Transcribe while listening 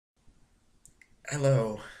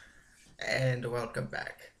Hello, and welcome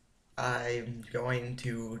back. I'm going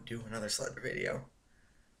to do another Slender video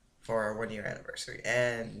for our 1 year anniversary,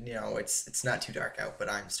 and it's not too dark out, but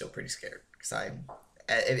I'm still pretty scared because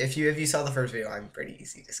if you saw the first video, I'm pretty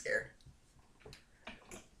easy to scare,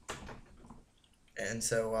 and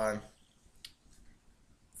so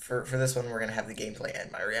for this one, we're gonna have the gameplay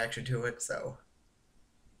and my reaction to it. So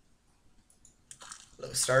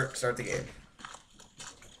let's start the game.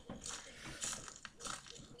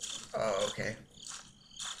 Oh, okay.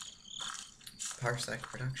 Parsec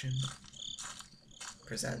Production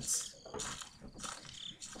presents.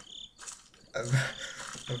 I'm,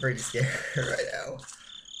 I'm pretty scared right now.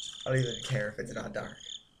 I don't even care if it's not dark.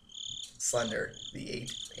 Slender, the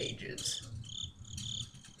 8 pages.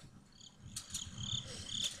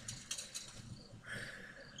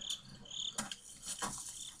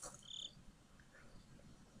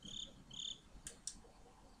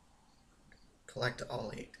 Collect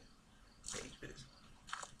all 8 pages.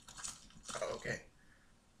 Oh, okay.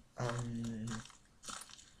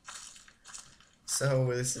 So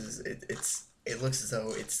this is it. It looks as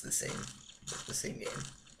though it's the same game.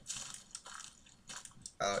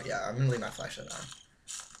 Oh yeah, I'm gonna leave my flashlight on.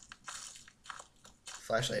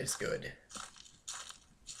 Flashlight is good.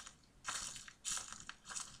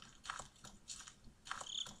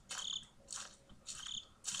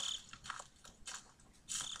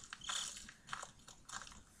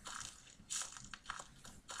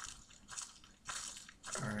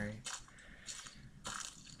 All right.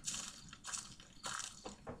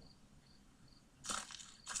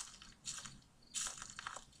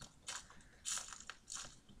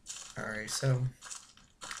 All right. So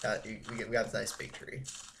we got a nice big tree.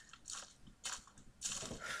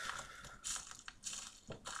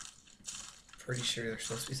 Pretty sure there's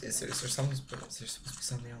supposed to be. Is there supposed to be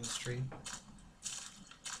something on this tree?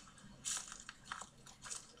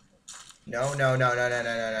 No, no, no, no, no, no,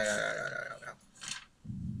 no, no, no, no, no, no, no.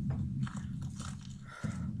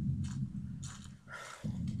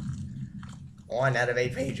 1 out of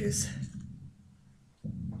 8 pages.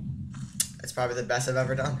 That's probably the best I've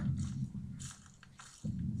ever done.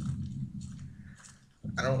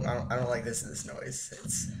 I don't like this noise.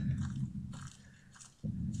 It's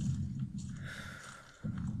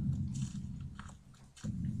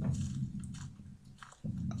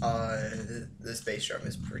this bass drum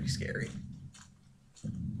is pretty scary.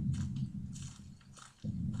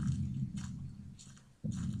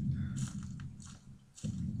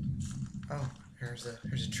 Oh, there's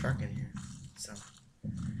a truck in here. So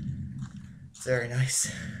it's very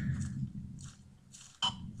nice.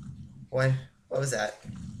 What was that?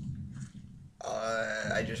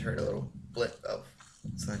 I just heard a little blip of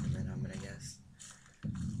Slenderman, I'm gonna guess.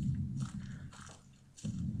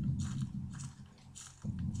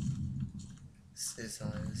 Is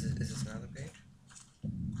this another page?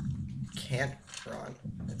 Can't run.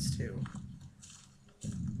 That's 2.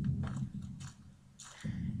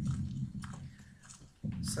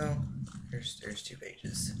 So there's 2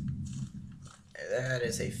 pages. That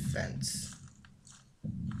is a fence.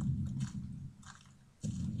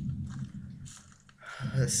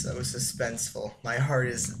 So suspenseful. My heart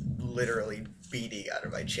is literally beating out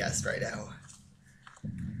of my chest right now.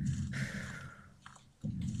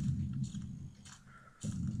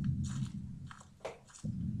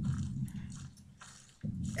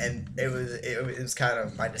 And it was kind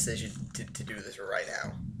of my decision to do this right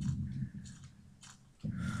now.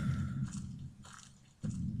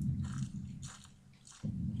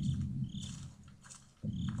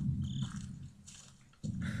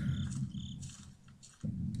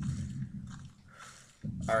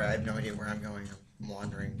 Alright, I have no idea where I'm going. I'm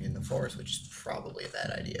wandering in the forest, which is probably a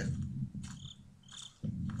bad idea.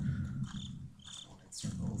 Going in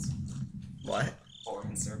circles. What? Or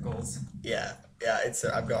in circles. Yeah,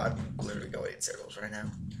 I'm literally going in circles right now.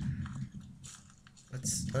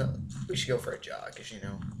 We should go for a jog, cause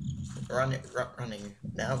running.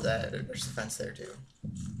 Now that there's a fence there too.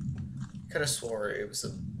 Could have swore it was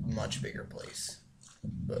a much bigger place,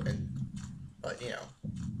 but you know.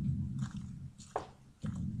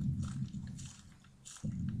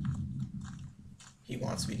 He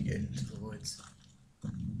wants me to get into the woods.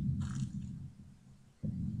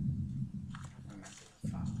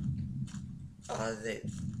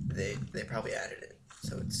 They probably added it,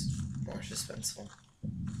 so it's more suspenseful.